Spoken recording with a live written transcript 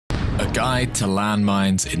A guide to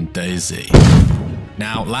landmines in DayZ.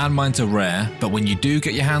 Now, landmines are rare, but when you do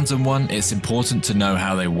get your hands on one, it's important to know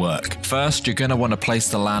how they work. First, you're going to want to place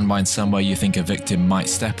the landmine somewhere you think a victim might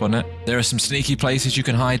step on it. There are some sneaky places you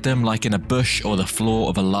can hide them, like in a bush or the floor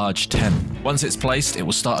of a large tent. Once it's placed, it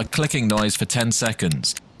will start a clicking noise for 10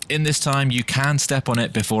 seconds. In this time, you can step on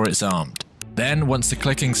it before it's armed. Then, once the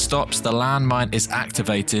clicking stops, the landmine is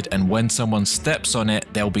activated, and when someone steps on it,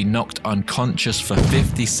 they'll be knocked unconscious for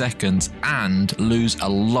 50 seconds and lose a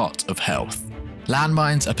lot of health.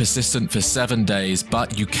 Landmines are persistent for 7 days,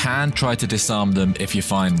 but you can try to disarm them if you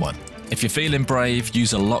find one. If you're feeling brave,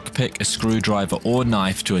 use a lockpick, a screwdriver or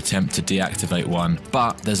knife to attempt to deactivate one,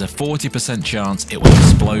 but there's a 40% chance it will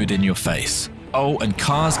explode in your face. Oh, and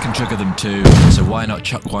cars can trigger them too, so why not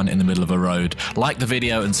chuck one in the middle of a road? Like the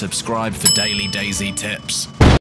video and subscribe for daily DayZ tips.